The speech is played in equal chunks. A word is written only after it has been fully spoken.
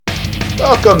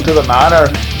Welcome to the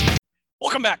Manor.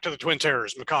 Welcome back to the Twin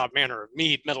Terrors, Macabre Manor of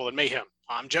Mead, Metal, and Mayhem.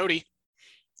 I'm Jody.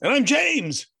 And I'm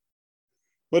James.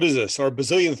 What is this? Our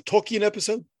bazillionth Tolkien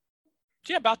episode?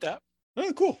 Yeah, about that.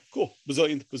 Oh, cool.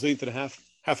 Bazillionth and a half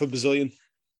a bazillion.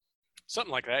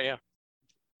 Something like that, yeah.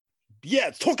 Yeah,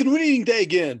 it's Tolkien reading day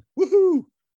again. Woohoo!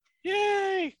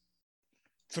 Yay!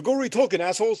 So go read Tolkien,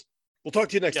 assholes. We'll talk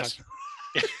to you next time.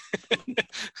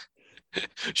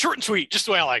 Short and sweet, just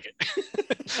the way I like it.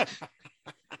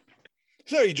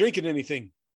 So, are you drinking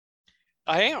anything?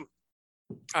 I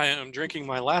am drinking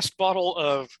my last bottle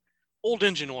of Old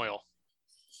Engine Oil.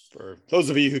 For those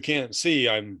of you who can't see,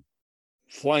 I'm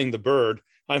flying the bird.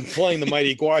 I'm flying the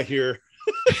mighty Gua here.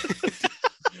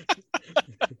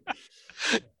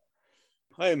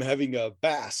 I am having a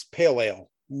Bass Pale Ale.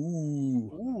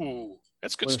 Ooh,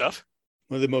 that's good stuff.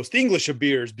 One of the most English of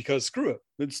beers, because screw it.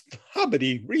 It's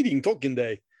Hobbity reading Tolkien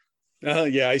Day.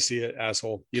 Yeah, I see it,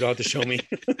 asshole. You don't have to show me.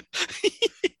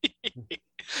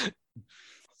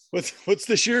 What's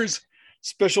this year's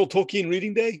special Tolkien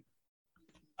reading day?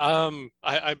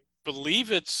 I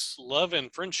believe it's love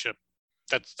and friendship.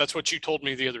 That's what you told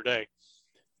me the other day.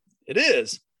 It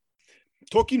is.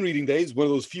 Tolkien reading day is one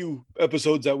of those few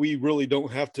episodes that we really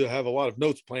don't have to have a lot of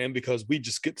notes planned because we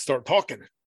just get to start talking.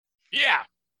 Yeah.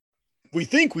 We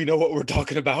think we know what we're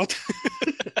talking about.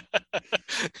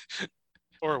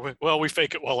 Or we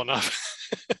fake it well enough.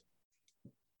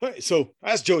 All right, so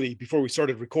I asked Jody before we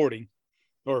started recording,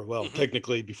 or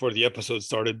technically before the episode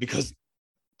started, because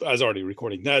I was already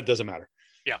recording. That doesn't matter.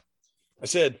 Yeah. I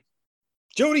said,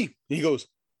 Jody, and he goes,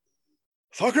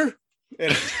 fucker.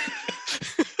 And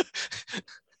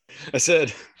I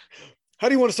said, how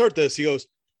do you want to start this? He goes,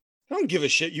 I don't give a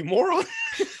shit, you moron.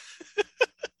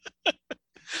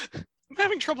 I'm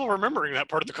having trouble remembering that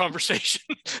part of the conversation.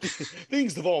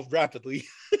 Things evolved rapidly.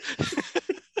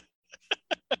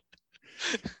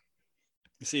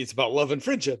 See, it's about love and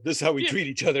friendship. This is how we treat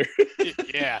each other.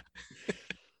 Yeah.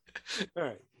 All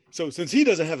right. So since he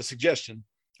doesn't have a suggestion,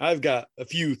 I've got a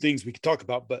few things we could talk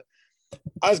about, but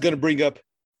I was going to bring up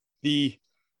the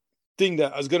thing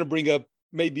that I was going to bring up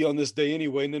maybe on this day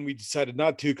anyway, and then we decided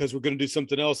not to because we're going to do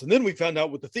something else. And then we found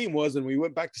out what the theme was, and we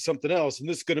went back to something else. And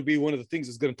this is going to be one of the things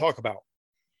it's going to talk about.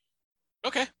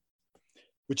 Okay.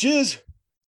 Which is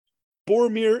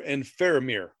Boromir and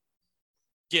Faramir.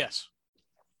 Yes.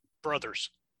 Brotherly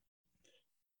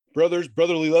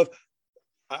love.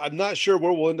 I'm not sure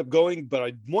where we'll end up going, but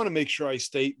I want to make sure I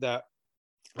state that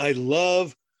I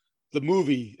love the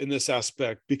movie in this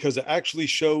aspect because it actually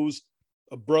shows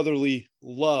a brotherly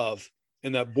love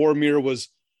and that Boromir was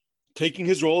taking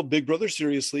his role of big brother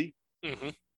seriously,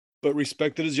 but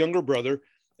respected his younger brother.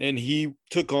 And he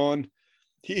took on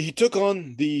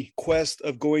the quest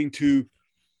of going to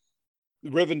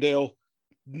Rivendell,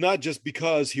 not just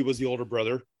because he was the older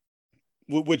brother,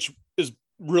 which is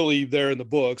really there in the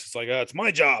books. It's like, it's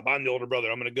my job. I'm the older brother.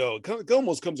 I'm going to go. It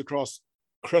almost comes across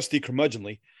crusty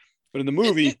curmudgeonly, but in the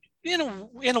movie, in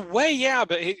a way, yeah.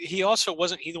 But he also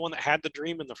wasn't he the one that had the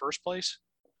dream in the first place?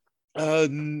 I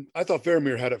thought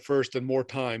Faramir had it first and more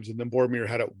times, and then Boromir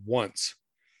had it once.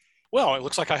 Well, it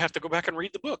looks like I have to go back and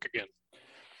read the book again.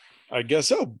 I guess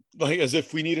so. Like as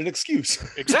if we need an excuse.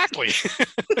 Exactly.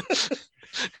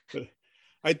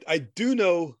 I do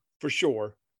know for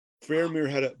sure Faramir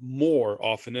had it more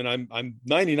often, and I'm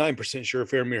 99% sure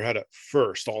Faramir had it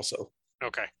first also.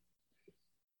 Okay.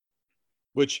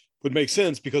 Which would make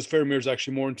sense because Faramir is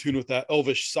actually more in tune with that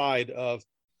elvish side of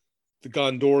the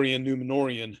Gondorian,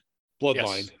 Númenórean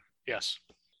bloodline. Yes.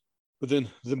 But then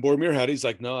Boromir had it. He's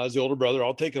like, no, as the older brother,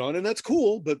 I'll take it on. And that's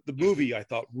cool. But the movie, I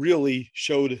thought, really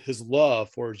showed his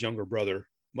love for his younger brother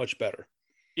much better.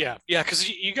 Yeah. Yeah. Because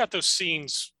you got those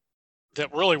scenes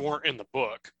that really weren't in the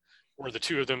book where the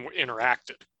two of them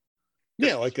interacted.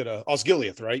 Yeah. Like at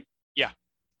Osgiliath, right? Yeah.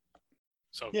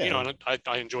 So, yeah.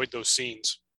 I enjoyed those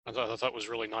scenes. I thought it was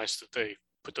really nice that they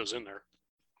put those in there.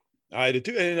 I did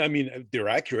too. And I mean, they're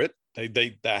accurate.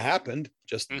 That happened.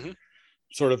 Just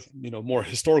sort of, more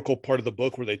historical part of the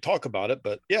book where they talk about it.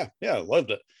 But yeah, I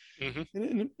loved it.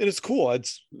 And it's cool.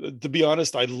 It's, to be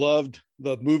honest, I loved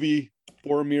the movie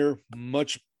Boromir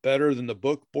much better than the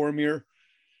book Boromir.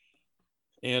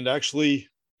 And actually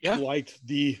liked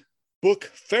the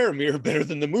book Faramir better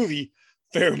than the movie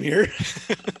Faramir.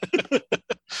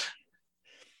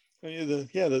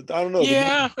 I don't know.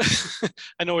 Yeah,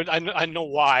 I know. I know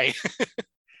why.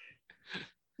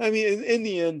 I mean, in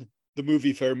the end, the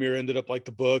movie Faramir ended up like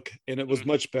the book, and it was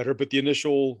much better. But the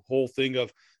initial whole thing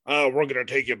of, we're going to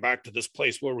take you back to this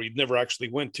place where we never actually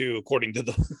went to, according to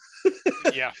the,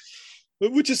 yeah,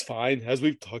 which is fine, as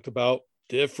we've talked about.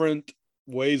 Different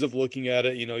ways of looking at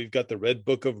it. You've got the Red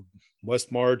Book of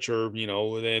West March, or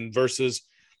then versus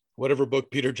whatever book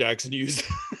Peter Jackson used.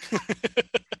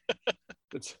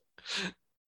 it's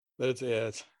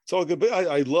it's all good. But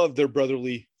I love their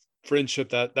brotherly friendship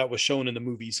that was shown in the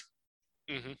movies.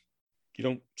 Mm-hmm. You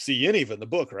don't see any of it in the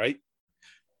book, right?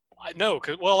 No,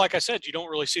 well, like I said, you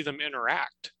don't really see them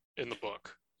interact in the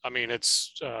book. I mean,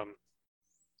 it's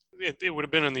it would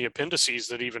have been in the appendices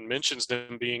that even mentions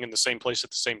them being in the same place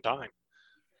at the same time.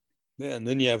 Yeah, and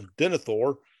then you have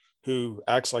Denethor, who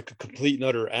acts like a complete and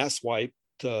utter asswipe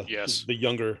to Yes. the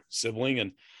younger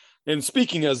sibling. And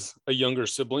speaking as a younger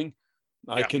sibling,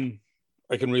 I can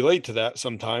relate to that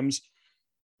sometimes,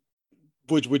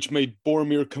 which made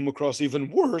Boromir come across even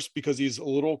worse because he's a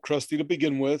little crusty to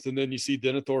begin with. And then you see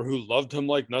Denethor, who loved him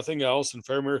like nothing else, and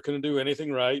Faramir couldn't do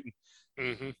anything right.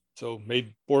 Mm-hmm. So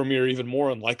made Boromir even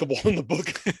more unlikable in the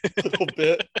book a little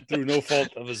bit through no fault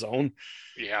of his own.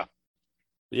 Yeah.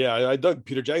 Yeah, I dug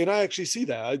Peter Jackson. I actually see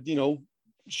that.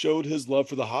 Showed his love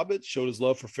for the Hobbit, showed his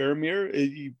love for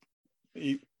Faramir.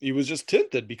 He was just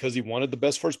tempted because he wanted the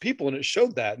best for his people, and it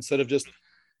showed that instead of just,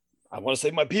 I want to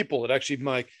save my people. It actually,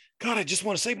 God, I just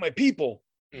want to save my people.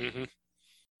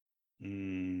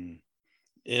 Mm-hmm.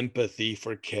 Empathy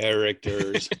for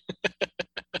characters.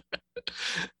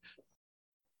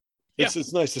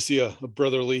 It's nice to see a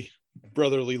brotherly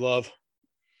love.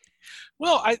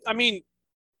 Well, I mean,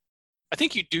 I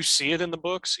think you do see it in the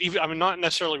books. Even, I mean, not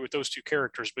necessarily with those two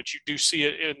characters, but you do see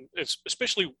it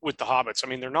especially with the hobbits. I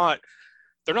mean, they're not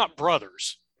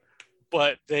brothers,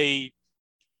 but they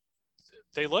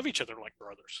love each other like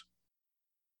brothers.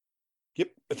 Yep,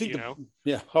 I think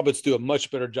hobbits do a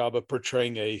much better job of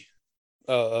portraying a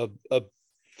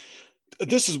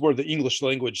this is where the English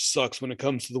language sucks when it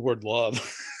comes to the word love.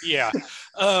 Yeah.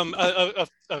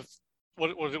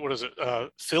 What is it?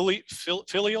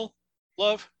 Filial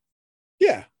love?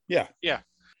 Yeah.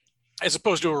 As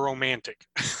opposed to a romantic.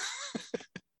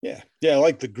 Yeah. I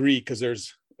like the Greek because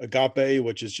there's agape,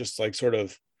 which is just like sort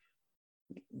of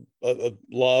a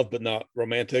love, but not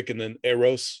romantic. And then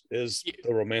eros is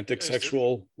the romantic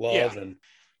sexual love. And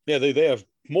they have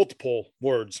multiple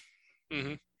words.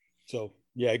 Mm-hmm. So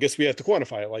I guess we have to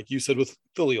quantify it, like you said with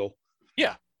filial.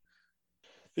 Yeah,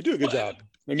 they do a good job.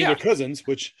 I mean, they're cousins,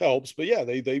 which helps, but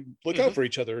they look out for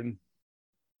each other. And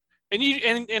I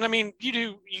mean,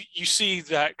 you see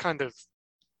that kind of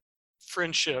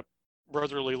friendship,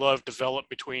 brotherly love develop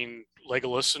between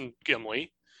Legolas and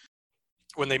Gimli.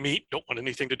 When they meet, don't want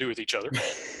anything to do with each other.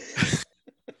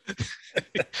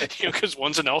 Because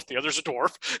one's an elf, the other's a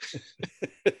dwarf.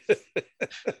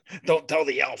 Don't tell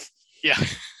the elf. Yeah.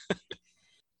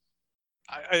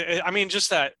 I mean, just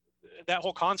that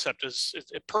whole concept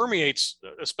it permeates,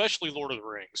 especially Lord of the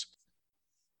Rings.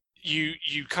 You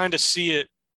kind of see it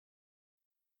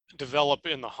develop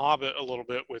in The Hobbit a little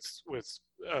bit with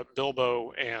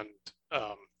Bilbo and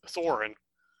Thorin.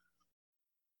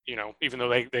 Even though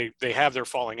they have their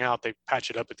falling out, they patch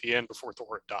it up at the end before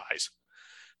Thorin dies.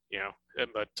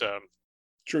 But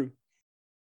true.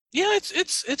 Yeah,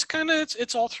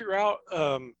 it's all throughout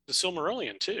the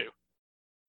Silmarillion too.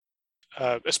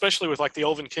 Especially with like the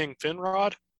Elven King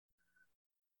Finrod,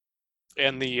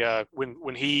 and the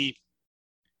when he,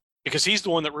 because he's the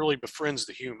one that really befriends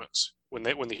the humans when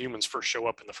the humans first show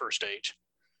up in the First Age.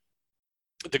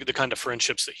 The kind of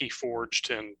friendships that he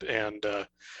forged and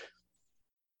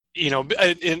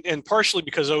partially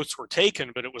because oaths were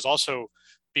taken, but it was also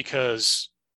because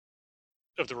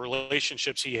of the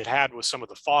relationships he had with some of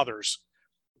the fathers,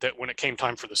 that when it came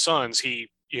time for the sons, he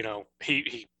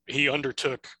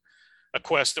undertook a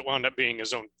quest that wound up being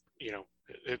his own,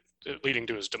 leading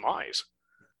to his demise.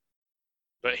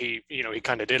 But he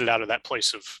kind of did it out of that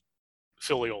place of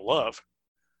filial love.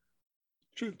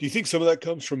 True. Do you think some of that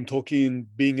comes from Tolkien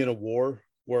being in a war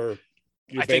where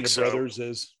your band of brothers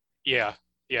is? Yeah,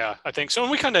 I think so.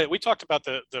 And we talked about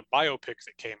the biopic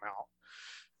that came out,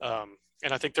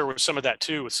 and I think there was some of that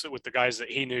too with the guys that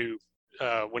he knew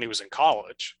when he was in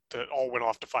college that all went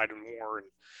off to fight in war, and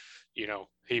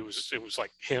it was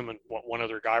like him and one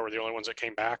other guy were the only ones that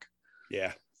came back.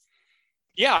 Yeah,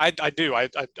 I do. I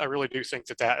really do think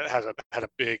that had a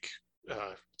big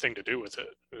thing to do with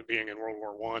it, being in World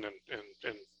War I and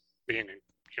being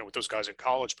with those guys in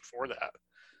college before that.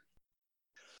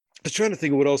 I was trying to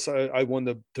think of what else I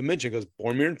wanted to mention, because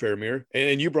Boromir and Faramir,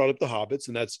 and you brought up the hobbits,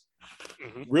 and that's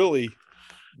really,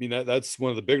 I mean, that's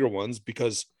one of the bigger ones,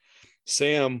 because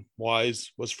Samwise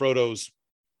was Frodo's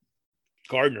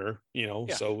gardener,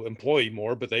 so employee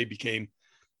more, but they became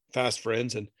fast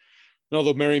friends. And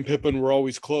although Merry and Pippin were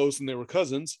always close and they were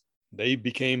cousins, they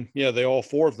became, they all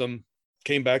four of them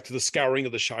came back to the scouring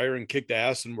of the Shire and kicked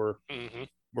ass and were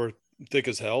thick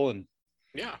as hell. And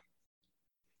yeah,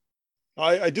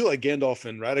 I do like Gandalf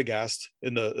and Radagast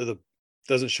in the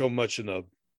doesn't show much in the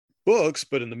books,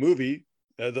 but in the movie,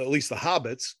 at least the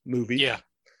Hobbits movie, yeah,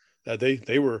 they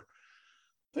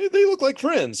look like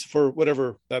friends for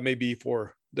whatever that may be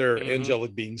for their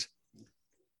angelic beings.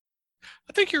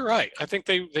 I think you're right. I think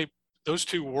those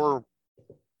two were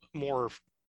more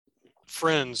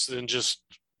friends than just,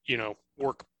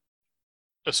 work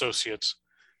associates,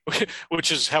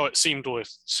 which is how it seemed with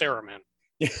Saruman.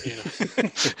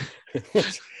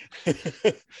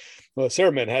 Well,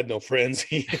 Saruman had no friends.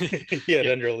 He had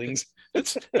underlings.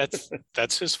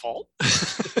 That's his fault.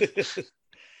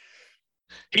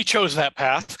 He chose that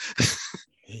path.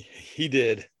 He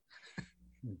did.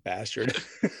 Bastard.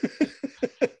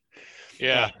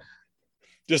 Yeah.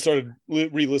 Just started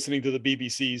re-listening to the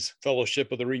BBC's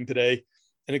Fellowship of the Ring today,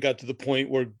 and it got to the point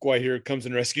where Gwaihir comes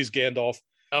and rescues Gandalf.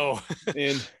 Oh.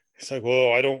 And it's like,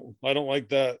 whoa, I don't like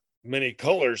that many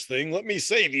colors thing. Let me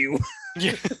save you.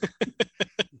 Yeah.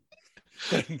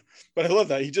 But I love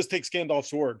that. He just takes Gandalf's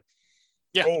sword.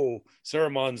 Yeah. Oh,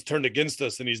 Saruman's turned against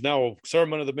us, and he's now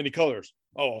Saruman of the many colors.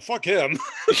 Oh, fuck him.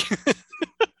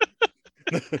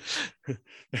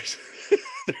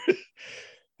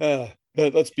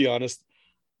 But let's be honest.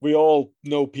 We all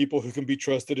know people who can be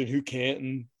trusted and who can't.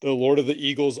 And the Lord of the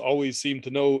Eagles always seemed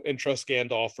to know and trust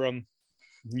Gandalf from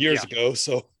years ago.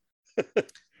 So,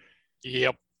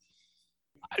 yep.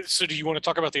 So, do you want to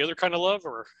talk about the other kind of love,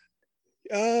 or?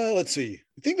 Let's see.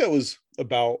 I think that was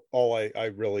about all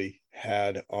I really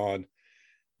had on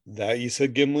that. You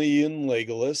said Gimli and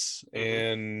Legolas,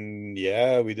 and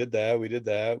yeah, we did that.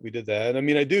 I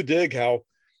mean, I do dig how.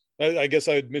 I guess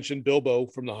I had mentioned Bilbo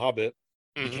from The Hobbit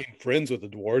became friends with the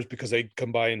dwarves because they'd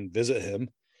come by and visit him.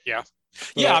 Yeah.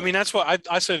 Yeah. I mean, that's what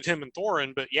I said him and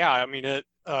Thorin, but yeah, I mean, it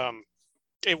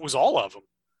was all of them.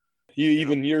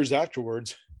 Even years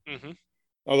afterwards.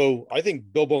 Although I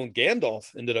think Bilbo and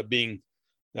Gandalf ended up being,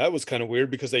 that was kind of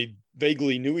weird because they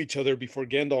vaguely knew each other before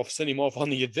Gandalf sent him off on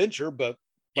the adventure, but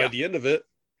by the end of it,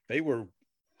 they were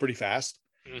pretty fast.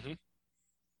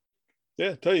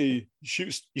 Yeah, tell you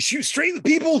shoot straight at the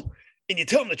people and you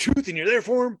tell them the truth and you're there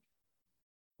for them.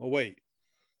 Oh, wait.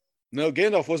 No,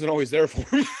 Gandalf wasn't always there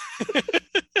for him.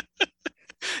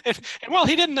 and while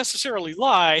he didn't necessarily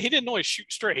lie, he didn't always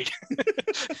shoot straight.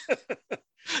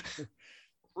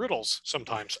 Riddles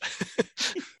sometimes.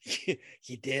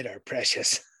 You did, our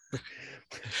precious.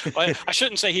 Well, I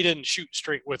shouldn't say he didn't shoot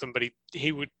straight with him, but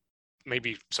he would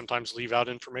maybe sometimes leave out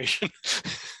information.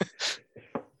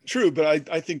 True, but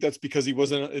I think that's because he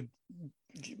wasn't.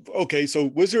 Okay, so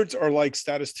wizards are like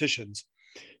statisticians.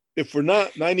 If we're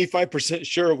not 95%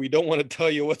 sure, we don't want to tell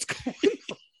you what's going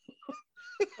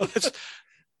on. That's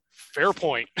fair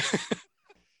point.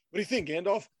 What do you think,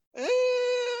 Gandalf?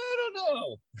 I don't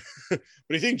know. What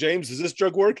do you think, James? Does this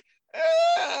drug work?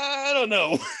 I don't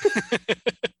know.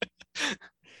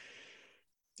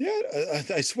 Yeah,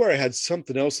 I swear I had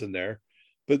something else in there.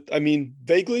 But I mean,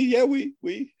 vaguely, yeah, we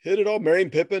hit it all. Merry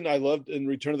and Pippin, I loved in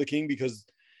Return of the King because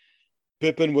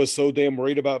Pippin was so damn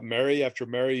worried about Merry after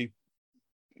Merry,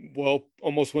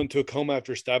 almost went to a coma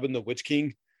after stabbing the Witch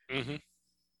King. And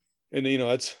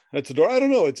that's adorable. I don't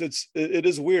know. It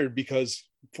is weird because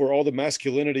for all the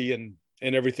masculinity and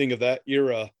everything of that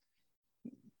era,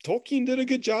 Tolkien did a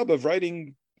good job of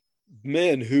writing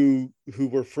men who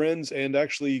were friends and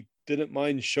actually didn't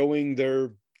mind showing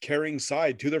their caring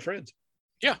side to their friends.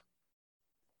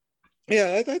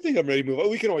 Yeah, I think I'm ready to move on.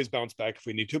 We can always bounce back if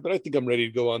we need to, but I think I'm ready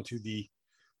to go on to the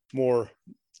more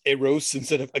eros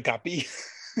instead of agape.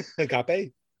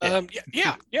 Agape.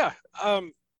 Yeah.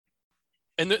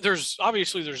 And there's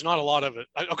not a lot of it.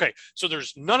 Okay, so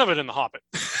there's none of it in The Hobbit.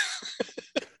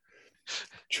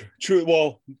 True.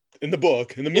 Well, in the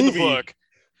book, in the movie,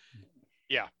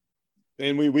 yeah.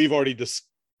 And we've already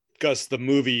discussed the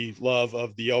movie love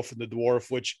of the elf and the dwarf,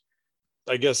 which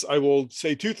I guess I will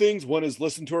say two things. One is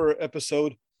listen to our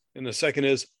episode, and the second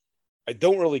is I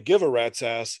don't really give a rat's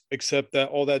ass, except that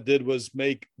all that did was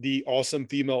make the awesome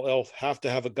female elf have to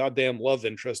have a goddamn love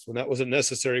interest when that wasn't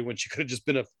necessary, when she could have just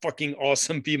been a fucking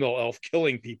awesome female elf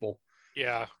killing people.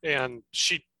 Yeah, and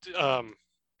she,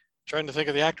 trying to think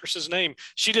of the actress's name,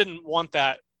 she didn't want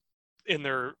that in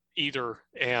there either,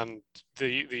 and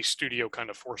the studio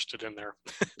kind of forced it in there.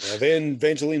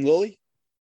 Evangeline Lilly?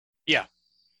 Yeah.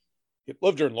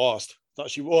 Loved her in Lost. I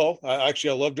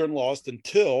loved her in Lost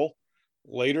until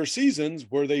later seasons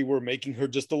where they were making her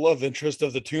just the love interest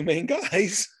of the two main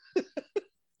guys.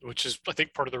 Which is, I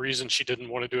think, part of the reason she didn't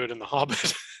want to do it in The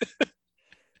Hobbit.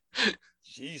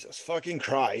 Jesus fucking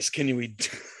Christ. Can you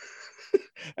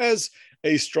as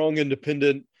a strong,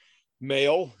 independent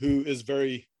male who is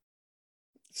very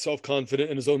self-confident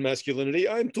in his own masculinity,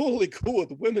 I'm totally cool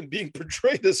with women being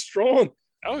portrayed as strong.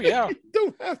 Oh yeah. You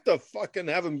don't have to fucking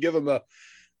have him give him a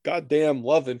goddamn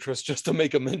love interest just to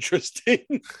make him interesting.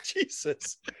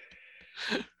 Jesus.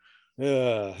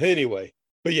 Anyway,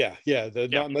 but yeah, Yeah.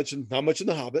 not much in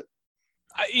the Hobbit.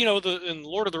 In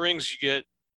Lord of the Rings, you get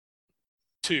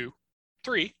two,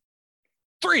 three.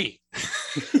 The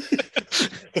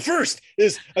first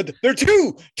is there are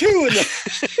two in the.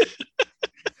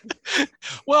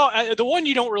 Well, the one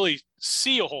you don't really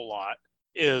see a whole lot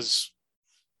is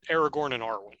Aragorn and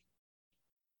Arwen.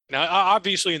 Now,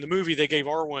 obviously, in the movie, they gave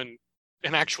Arwen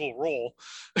an actual role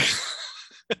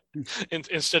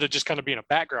instead of just kind of being a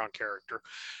background character.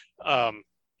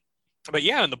 But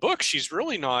yeah, in the book, she's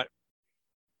really not.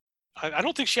 I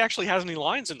don't think she actually has any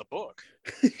lines in the book,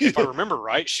 if I remember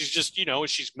right. She's just,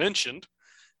 she's mentioned.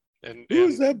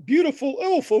 Who's that beautiful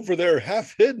elf over there,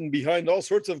 half hidden behind all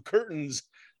sorts of curtains?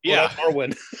 Yeah, well,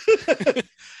 Arwen.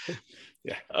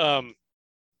 Yeah.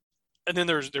 And then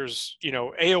there's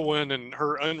Eowyn and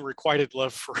her unrequited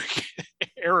love for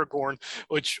Aragorn,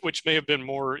 which may have been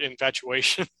more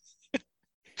infatuation.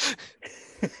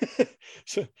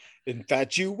 So,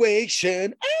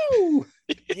 infatuation. Oh.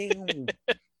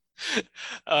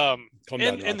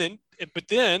 But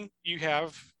then you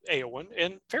have Eowyn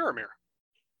and Faramir,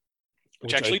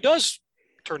 which actually does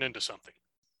turn into something.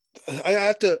 I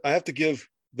have to give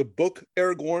the book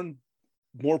Aragorn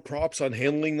more props on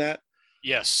handling that.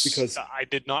 Yes, because I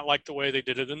did not like the way they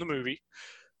did it in the movie.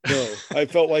 No, I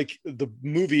felt like the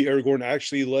movie Aragorn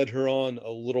actually led her on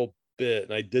a little bit,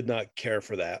 and I did not care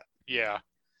for that. Yeah.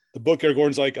 The book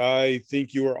Aragorn's like, I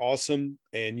think you are awesome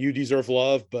and you deserve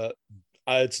love, but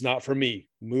it's not for me.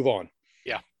 Move on.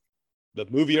 Yeah. The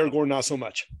movie Aragorn, not so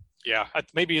much. Yeah.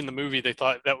 Maybe in the movie they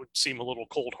thought that would seem a little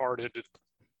cold-hearted.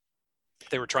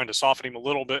 They were trying to soften him a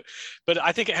little bit, but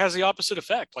I think it has the opposite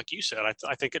effect. Like you said,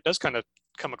 I think it does kind of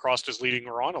come across as leading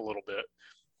her on a little bit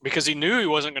because he knew he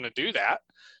wasn't going to do that.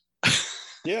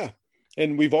 Yeah.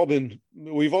 And we've all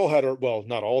had our, well,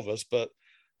 not all of us, but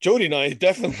Jody and I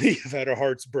definitely have had our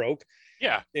hearts broke.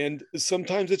 Yeah. And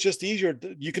sometimes it's just easier.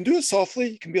 You can do it softly.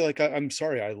 You can be like, I'm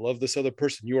sorry. I love this other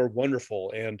person. You are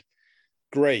wonderful and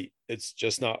great. It's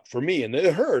just not for me. And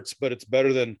it hurts, but it's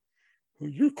better than,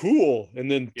 you're cool.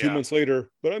 And then 2 months later,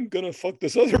 but I'm going to fuck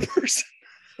this other person.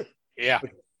 Yeah.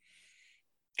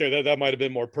 Okay. That might've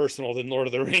been more personal than Lord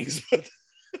of the Rings, but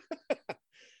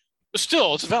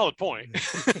still, it's a valid point.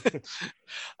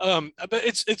 But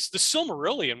it's the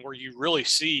Silmarillion where you really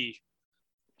see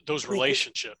those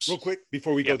relationships. Real quick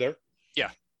before we go there. Yeah.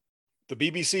 The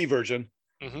BBC version,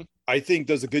 I think,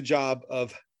 does a good job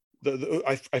of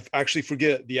I actually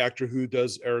forget the actor who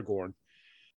does Aragorn,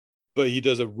 but he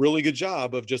does a really good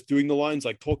job of just doing the lines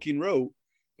like Tolkien wrote,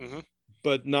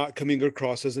 but not coming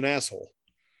across as an asshole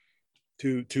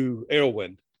to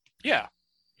Eowyn. Yeah.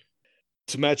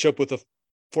 To match up with a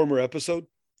former episode,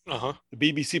 the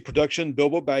BBC production,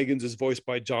 Bilbo Baggins is voiced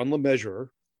by John LeMessurier,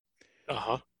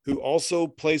 who also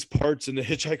plays parts in the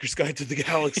Hitchhiker's Guide to the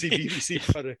Galaxy BBC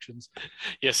productions.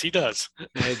 Yes, he does.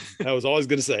 I was always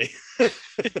going to say.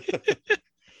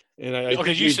 And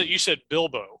you said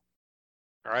Bilbo,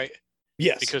 all right?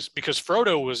 Yes, because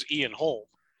Frodo was Ian Holm,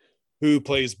 who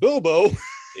plays Bilbo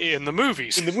in the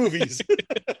movies.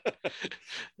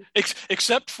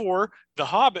 Except for the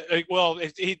Hobbit. Well,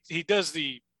 he does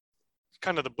the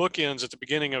kind of the bookends at the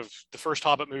beginning of the first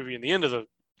Hobbit movie and the end of the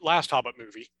last Hobbit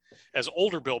movie as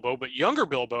older Bilbo, but younger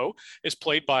Bilbo is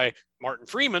played by Martin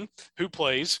Freeman, who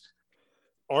plays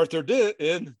Arthur Dent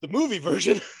in the movie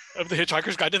version of The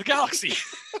Hitchhiker's Guide to the Galaxy.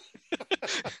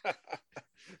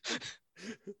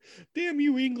 Damn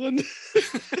you, England.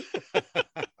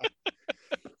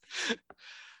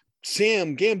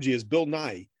 Sam Gamgee is Bill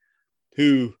Nye,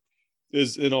 who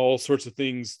is in all sorts of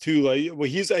things too. Like, well,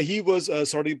 he was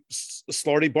Slarty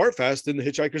Bartfast in the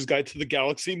Hitchhiker's Guide to the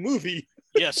Galaxy movie.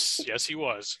 Yes, he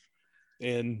was,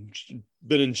 and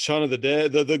been in Shaun of the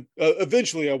Dead.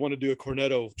 Eventually, I want to do a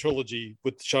Cornetto trilogy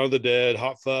with Shaun of the Dead,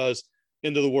 Hot Fuzz,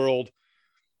 End of the World.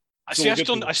 I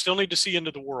still need to see End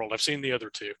of the World. I've seen the other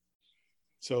two.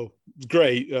 So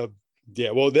great.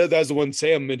 Yeah, well, that's the one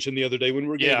Sam mentioned the other day when we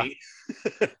were gaming.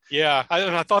 Yeah.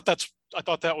 I thought that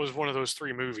was one of those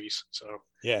three movies. So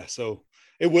yeah, so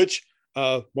in which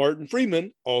Martin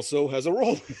Freeman also has a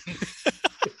role.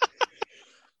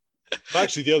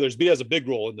 Actually, the others, but he has a big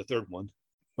role in the third one,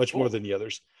 much more than the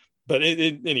others. But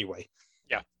anyway,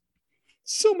 yeah,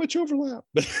 so much overlap.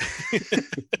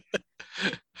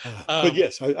 But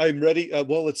yes, I'm ready.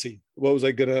 Well, let's see. What was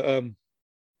I gonna?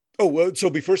 Oh, well, so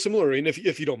before Silmarillion,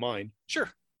 if you don't mind, Sure.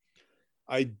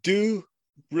 I do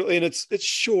really, and it's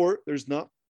short. There's not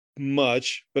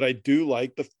much, but I do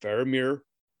like the Faramir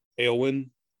Eowyn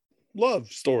love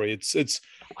story.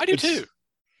 I do It's too.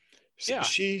 Yeah.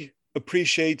 she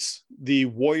appreciates the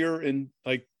warrior, and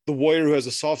like the warrior who has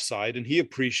a soft side, and he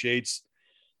appreciates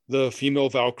the female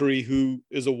Valkyrie who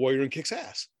is a warrior and kicks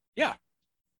ass. Yeah.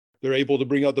 They're able to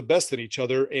bring out the best in each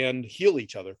other and heal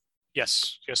each other.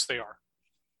 Yes. Yes, they are.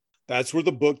 That's where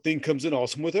the book thing comes in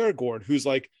awesome with Aragorn, who's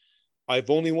like, I've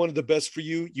only wanted the best for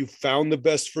you. You found the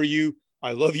best for you.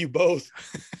 I love you both.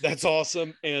 That's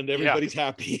awesome. And everybody's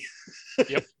happy.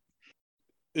 Yep.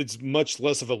 It's much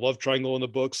less of a love triangle in the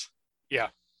books. Yeah.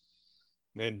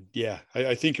 And yeah,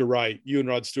 I think you're right. You and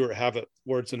Rod Stewart have it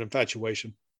where it's an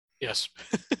infatuation. Yes.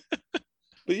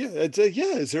 But yeah,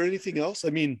 yeah. Is there anything else? I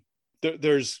mean,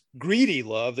 there's greedy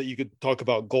love that you could talk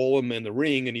about Gollum and the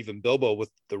ring, and even Bilbo with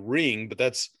the ring, but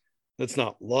that's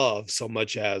not love so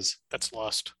much as That's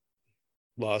lust.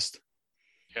 lust.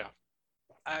 Yeah.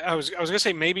 I was gonna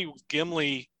say maybe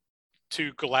Gimli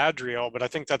to Galadriel, but I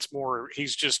think that's more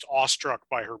he's just awestruck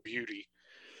by her beauty.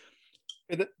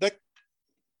 And that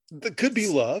could be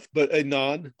love, but a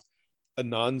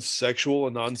non-sexual,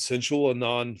 a non-sensual, a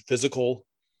non-physical.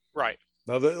 Right.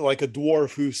 Like a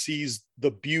dwarf who sees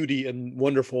the beauty and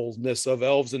wonderfulness of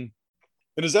elves, and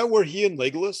is that where he and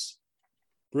Legolas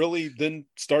really then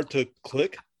start to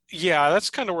click? Yeah, that's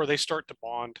kind of where they start to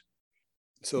bond.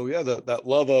 So yeah, that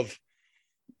love of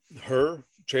her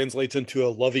translates into a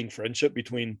loving friendship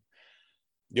between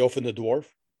the elf and the dwarf.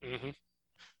 Mm-hmm.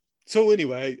 So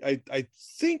anyway, I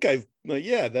think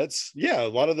that's a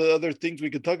lot of the other things we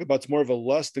could talk about. It's more of a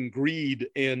lust and greed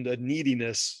and a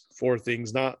neediness for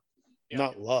things, not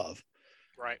love.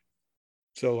 Right.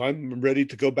 So I'm ready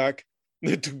to go back,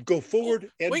 to go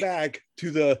forward back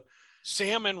to the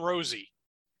Sam and Rosie.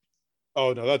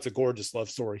 Oh no, that's a gorgeous love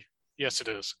story. Yes, it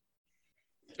is.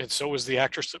 And so is the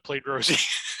actress that played Rosie.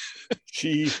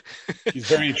 She's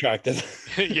very attractive.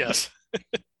 Yes.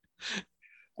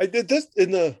 I did this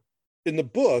in the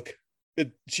book.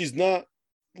 She's not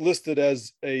listed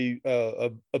as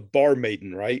a bar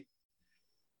maiden, right?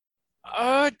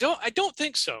 I don't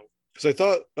think so. Because I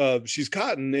thought she's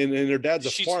Cotton, and her dad's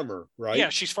a farmer, right? Yeah,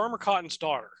 she's Farmer Cotton's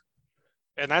daughter,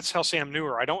 and that's how Sam knew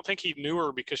her. I don't think he knew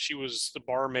her because she was the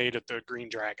barmaid at the Green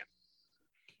Dragon,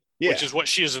 which is what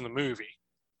she is in the movie.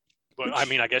 But I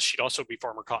mean, I guess she'd also be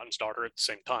Farmer Cotton's daughter at the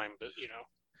same time. But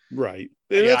right?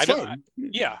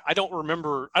 Yeah, I don't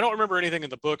remember anything in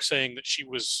the book saying that she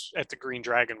was at the Green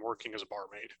Dragon working as a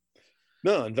barmaid.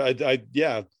 No,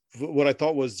 what I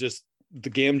thought was just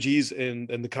the Gamgees and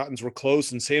the Cottons were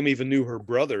close, and Sam even knew her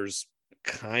brothers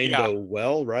kind of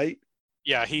well, right?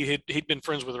 Yeah, he'd been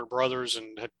friends with her brothers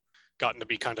and had gotten to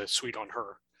be kind of sweet on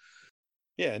her.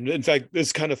 Yeah, and in fact,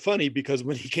 it's kind of funny because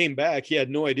when he came back, he had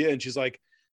no idea, and she's like,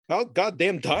 "How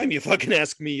goddamn time you fucking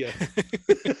ask me?"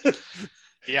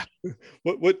 Yeah.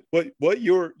 What?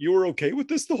 You were okay with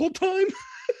this the whole time?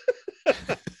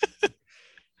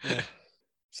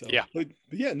 So yeah. But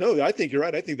yeah, no, I think you're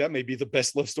right. I think that may be the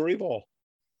best love story of all.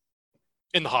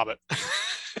 In The Hobbit.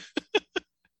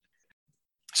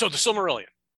 So the Silmarillion.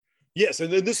 Yes,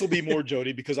 and then this will be more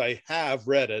Jody because I have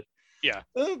read it. Yeah.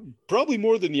 Probably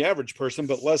more than the average person,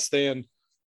 but less than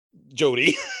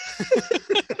Jody.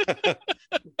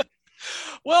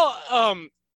 Well,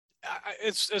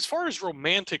 it's as far as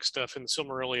romantic stuff in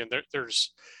Silmarillion,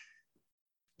 there's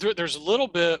a little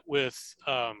bit with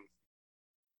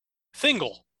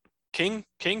Thingol, King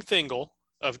Thingol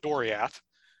of Doriath,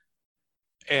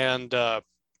 and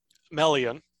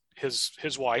Melian,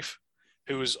 his wife,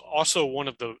 who is also one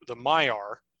of the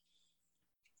Maiar.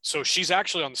 So she's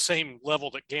actually on the same level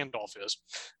that Gandalf is.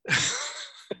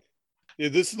 Yeah,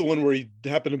 this is the one where he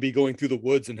happened to be going through the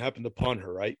woods and happened upon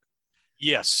her, right?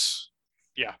 Yes.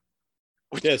 Yeah.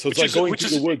 So it's like going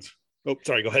through the woods. Oh,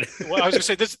 sorry, go ahead. Well, I was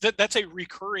going to say that's a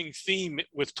recurring theme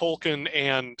with Tolkien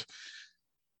and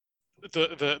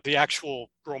the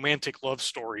actual romantic love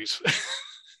stories.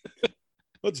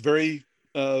 That's very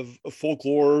a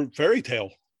folklore fairy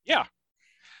tale. Yeah,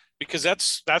 because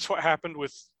that's what happened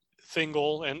with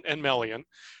Thingol and Melian,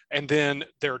 and then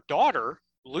their daughter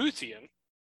Luthien.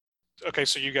 Okay,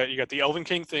 so you got the Elven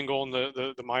King Thingol and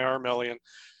the Maiar Melian.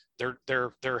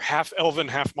 Their half elven,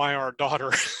 half Maiar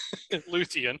daughter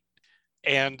Luthien,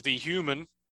 and the human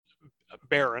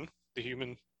Baron, the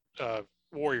human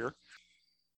warrior,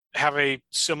 have a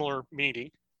similar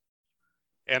meaning.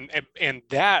 And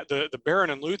that the Baron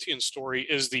and Luthien story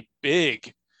is the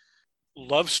big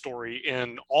love story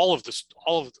in all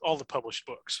the published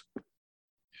books.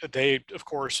 they, of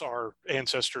course, are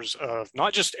ancestors of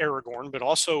not just Aragorn, but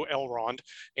also Elrond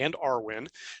and Arwen.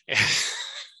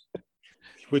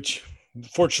 Which,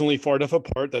 fortunately, far enough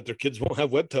apart that their kids won't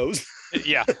have web toes.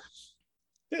 Yeah.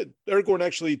 Yeah, Aragorn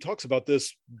actually talks about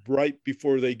this right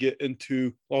before they get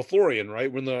into Lothlorien,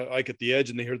 right? When they're like at the edge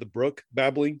and they hear the brook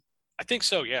babbling. I think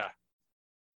so, yeah.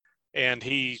 And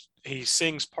he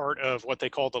sings part of what they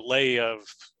call the Lay of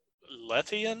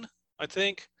Lethian, I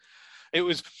think. It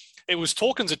was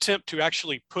Tolkien's attempt to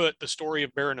actually put the story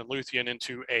of Beren and Luthien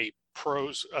into a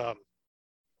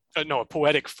a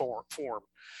poetic form,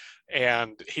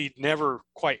 and he never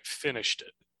quite finished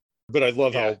it. But I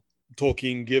love how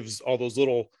Tolkien gives all those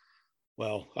little,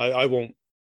 well, I won't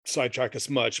sidetrack us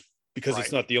much because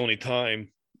it's not the only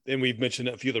time, and we've mentioned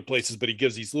it a few other places, but he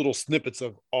gives these little snippets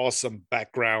of awesome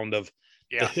background of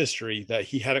the history that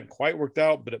he hadn't quite worked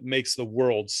out, but it makes the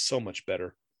world so much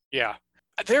better. Yeah.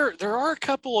 There are a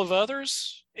couple of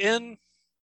others in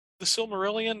the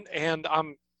Silmarillion, and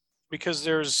because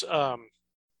there's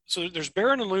there's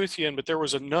Beren and Luthien, but there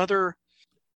was another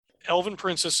elven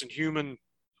princess and human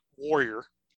warrior.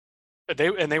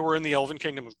 They were in the Elven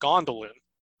Kingdom of Gondolin,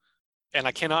 and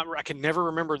I can never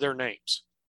remember their names.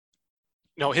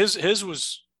 No, his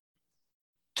was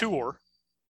Tuor.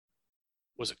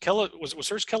 Was it was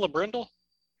hers Celebrimbor?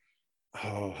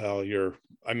 Oh hell,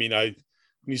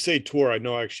 when you say Tuor, I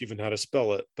know actually even how to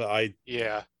spell it, but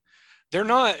they're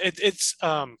not. It's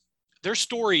their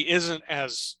story isn't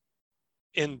as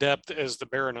in depth as the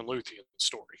Beren and Luthien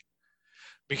story,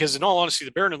 because in all honesty,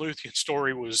 the Beren and Luthien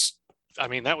story was,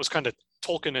 that was kind of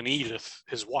Tolkien and Edith,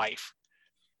 his wife,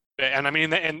 and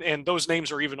and those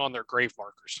names are even on their grave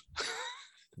markers.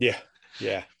 yeah,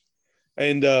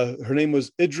 and her name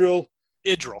was Idril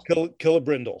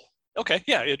Celebrimbor. Okay,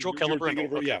 yeah, Idril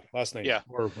Celebrimbor. Okay. Yeah, last name. Yeah,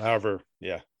 or however.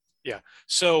 Yeah.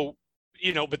 So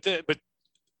but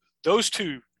those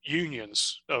two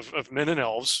unions of men and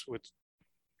elves with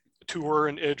Tuor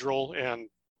and Idril and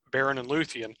Beren and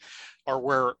Luthien are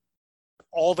where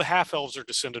all the half elves are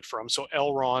descended from. So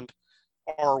Elrond,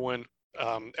 Arwen,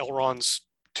 Elrond's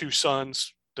two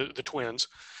sons, the twins,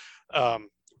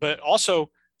 but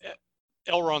also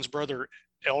Elrond's brother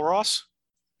Elros.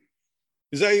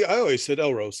 I always said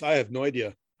Elros. I have no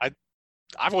idea.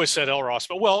 I've always said Elros,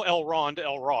 but Elrond,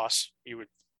 Elros, you would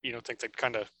think they'd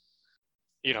kind of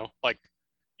like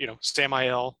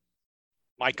Samael,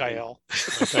 Michael.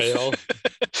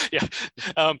 Yeah.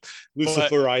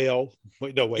 Lucifer.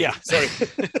 Wait, no, wait. Yeah. Sorry.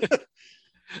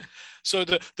 So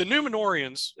the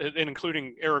Numenorians, and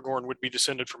including Aragorn, would be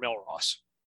descended from Elros.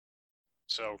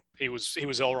 So he was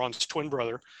Elrond's twin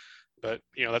brother, but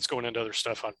that's going into other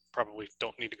stuff I probably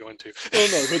don't need to go into. Oh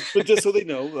no, but just so they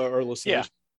know, our listeners,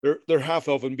 they're half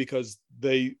elven because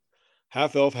they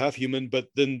half elf, half human, but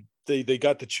then they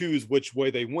got to choose which way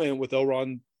they went, with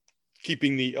Elrond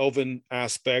keeping the elven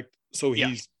aspect, so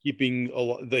he's keeping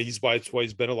he's why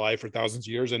he's been alive for thousands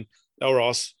of years, and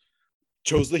Elros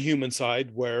chose the human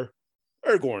side, where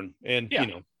Aragorn and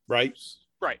right is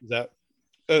that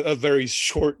a very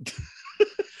short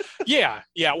well,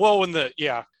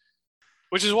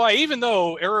 which is why, even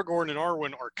though Aragorn and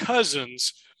Arwen are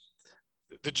cousins,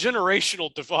 the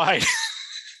generational divide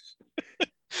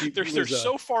they're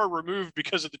so far removed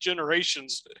because of the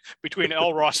generations between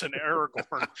Elros and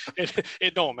Aragorn.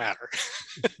 It don't matter.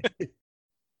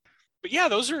 But yeah,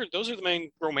 those are the main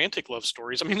romantic love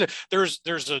stories. There's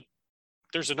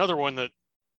another one that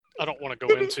I don't want to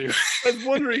go into. I was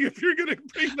wondering if you're going to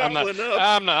bring that one up.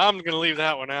 I'm going to leave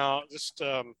that one out. Just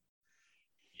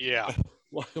yeah.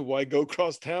 Why go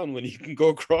across town when you can go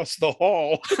across the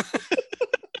hall?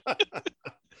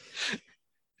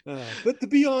 But to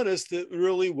be honest, it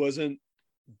really wasn't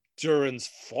Durin's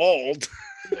fault.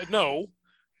 No,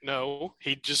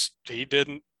 he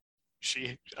didn't.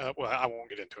 Well, I won't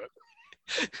get into it.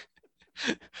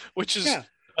 Which is,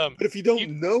 but if you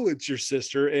don't know it's your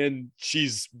sister and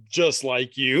she's just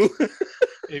like you,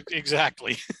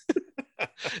 exactly.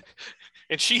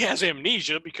 And she has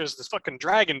amnesia because the fucking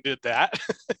dragon did that.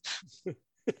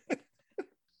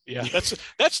 Yeah,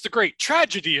 that's the great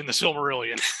tragedy in the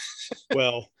Silmarillion.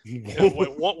 Well,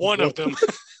 one of them.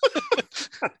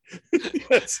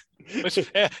 Which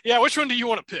one do you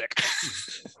want to pick?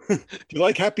 Do you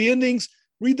like happy endings?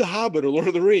 Read The Hobbit or Lord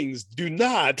of the Rings. Do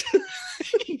not,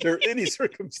 under any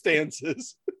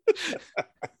circumstances.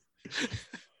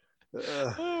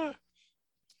 Although,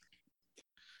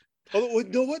 you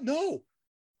know what? No.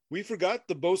 We forgot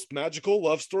the most magical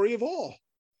love story of all.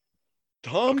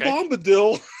 Tom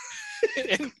Bombadil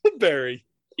and Barry.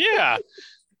 Yeah.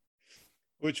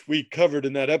 Which we covered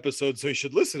in that episode, so you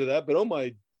should listen to that. But oh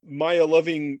my Maya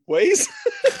loving ways.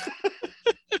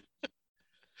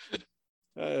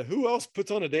 who else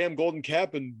puts on a damn golden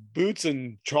cap and boots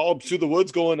and trollops through the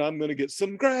woods going, I'm going to get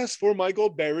some grass for my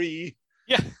Goldberry?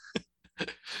 Yeah.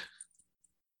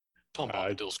 Tom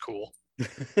Bombadil's cool.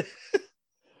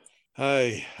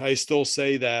 I still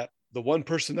say that the one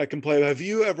person that can play. Have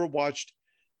you ever watched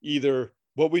either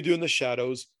What We Do in the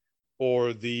Shadows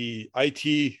or the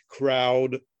IT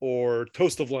Crowd or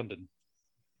Toast of London?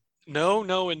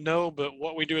 No, and no, but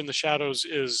What We Do in the Shadows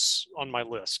is on my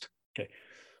list. Okay.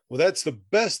 Well, that's the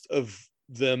best of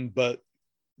them, but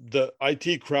the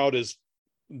IT Crowd is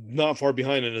not far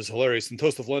behind and is hilarious. And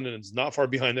Toast of London is not far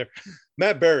behind there.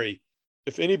 Matt Berry,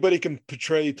 if anybody can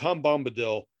portray Tom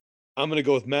Bombadil, I'm going to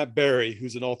go with Matt Berry,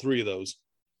 who's in all three of those.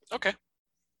 Okay.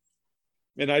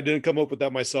 And I didn't come up with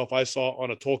that myself. I saw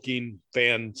on a Tolkien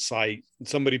fan site, and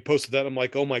somebody posted that. I'm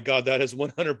like, oh my God, that is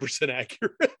 100%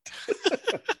 accurate.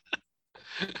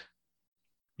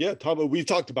 Yeah, Tom, we've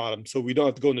talked about him, so we don't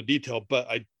have to go into detail, but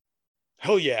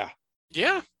hell yeah.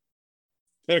 Yeah.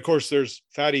 And of course, there's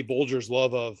Fatty Bolger's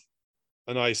love of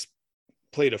a nice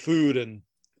plate of food and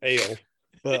ale.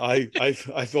 But I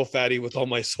feel Fatty with all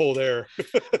my soul there.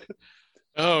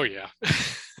 Oh yeah.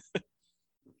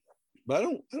 But I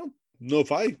don't know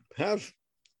if I have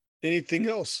anything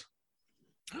else.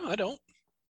 No, I don't.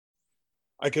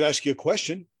 I could ask you a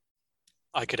question.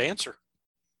 I could answer.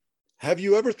 Have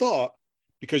you ever thought,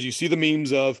 because you see the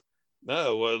memes of,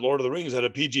 Lord of the Rings had a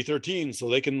PG-13, so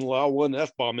they can allow one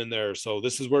F-bomb in there. So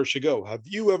this is where it should go. Have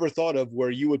you ever thought of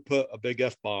where you would put a big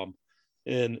F-bomb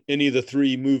in any of the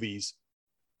three movies?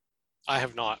 I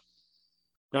have not.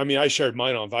 I mean, I shared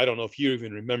mine on. I don't know if you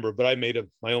even remember, but I made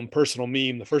my own personal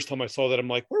meme. The first time I saw that, I'm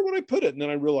like, where would I put it? And then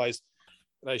I realized,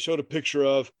 and I showed a picture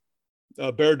of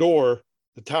Barad-dûr,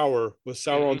 the tower, with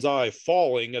Sauron's eye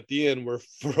falling at the end, where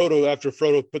Frodo, after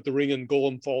Frodo put the ring in,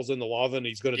 Gollum falls in the lava and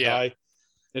he's going to die.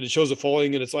 And it shows it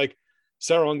falling, and it's like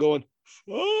Sauron going,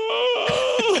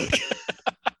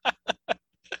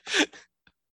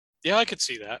 Yeah, I could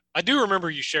see that. I do remember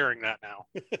you sharing that now.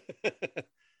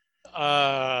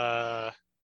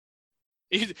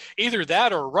 Either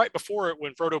that or right before it,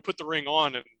 when Frodo put the ring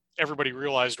on and everybody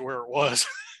realized where it was,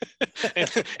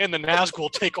 and the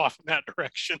Nazgul take off in that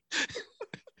direction.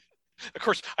 Of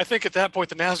course, I think at that point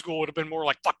the Nazgul would have been more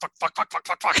like fuck.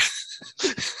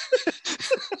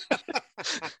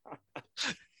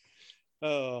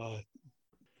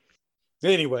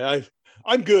 Anyway,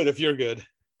 I'm good if you're good.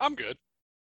 I'm good.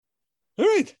 All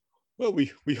right. Well,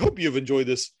 we hope you've enjoyed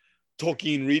this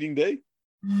Tolkien reading day.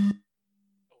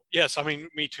 Yes, I mean,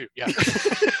 me too. Yeah.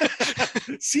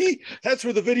 See, that's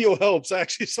where the video helps. I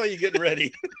actually saw you getting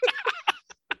ready.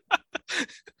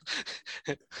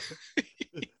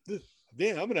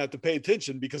 Yeah, I'm gonna have to pay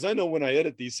attention, because I know when I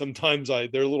edit these, sometimes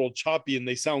they're a little choppy and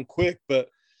they sound quick, but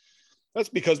that's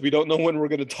because we don't know when we're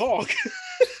gonna talk.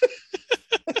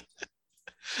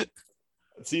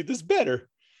 See, this better.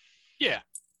 Yeah.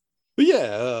 But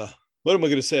yeah, what am I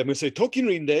gonna say? I'm gonna say Tolkien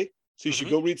reading day. So you should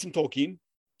go read some Tolkien.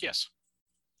 Yes.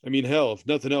 I mean, hell, if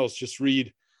nothing else, just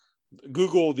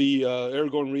Google the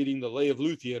Aragorn reading the Lay of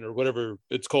Luthien or whatever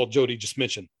it's called. Jody just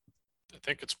mentioned. I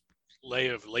think it's Lay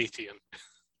of Lathian.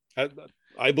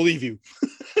 I believe you.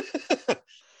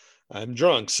 I'm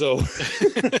drunk, so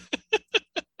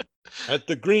at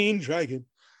the Green Dragon.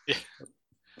 Yeah.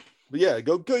 But yeah,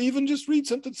 go even just read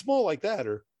something small like that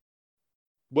or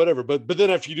whatever. But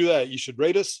then after you do that, you should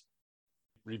rate us,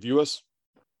 review us.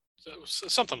 So,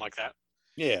 something like that.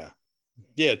 Yeah.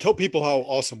 Yeah. Tell people how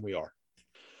awesome we are.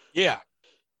 Yeah.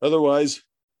 Otherwise,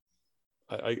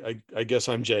 I guess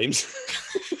I'm James.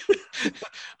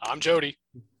 I'm Jody.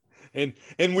 And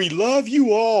we love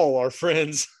you all, our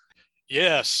friends.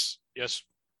 Yes,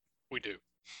 we do.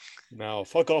 Now,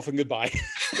 fuck off and goodbye.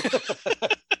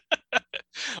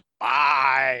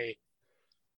 Bye.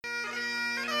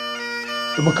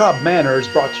 The Macabre Manor is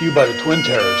brought to you by the Twin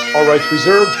Terrors. All rights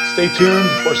reserved. Stay tuned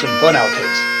for some fun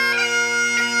outtakes.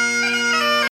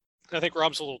 I think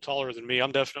Rob's a little taller than me.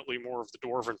 I'm definitely more of the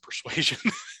Dwarven persuasion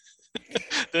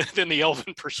than the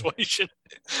Elven persuasion.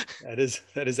 That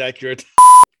is accurate.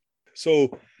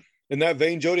 So, in that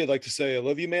vein, Jody, I'd like to say I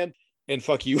love you, man, and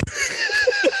fuck you.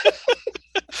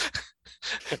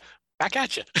 Back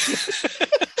at you.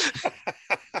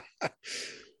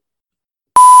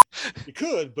 You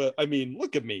could, but I mean,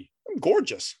 look at me. I'm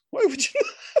gorgeous. Why would you?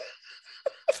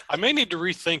 I may need to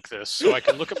rethink this so I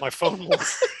can look at my phone more.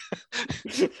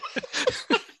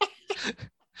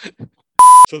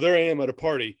 So there I am at a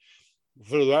party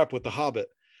for the rap with the Hobbit.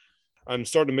 I'm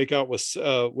starting to make out with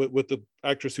the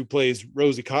actress who plays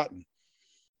Rosie Cotton.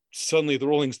 Suddenly the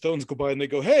Rolling Stones go by and they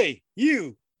go, "Hey,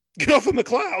 you, get off of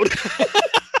McLeod."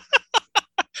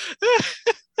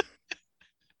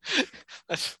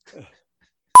 That's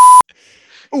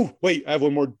Oh, wait, I have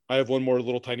one more. I have one more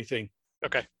little tiny thing.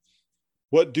 Okay.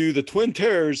 What do the Twin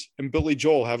Terrors and Billy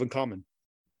Joel have in common?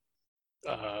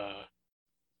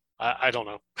 I don't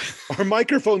know. Our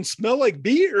microphones smell like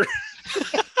beer.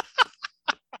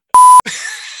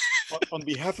 On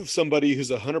behalf of somebody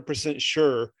who's 100%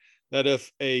 sure that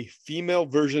if a female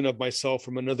version of myself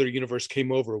from another universe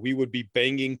came over, we would be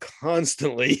banging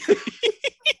constantly.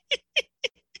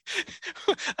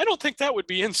 I don't think that would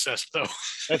be incest, though.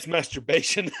 That's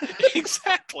masturbation.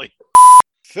 Exactly.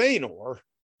 Fëanor,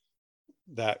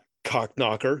 that cock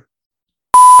knocker.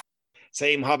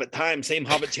 Same Hobbit time, same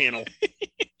Hobbit channel.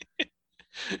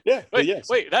 Yeah, yes.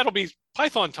 Wait, that'll be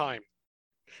Python time.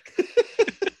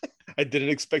 I didn't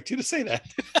expect you to say that.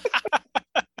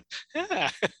 Yeah.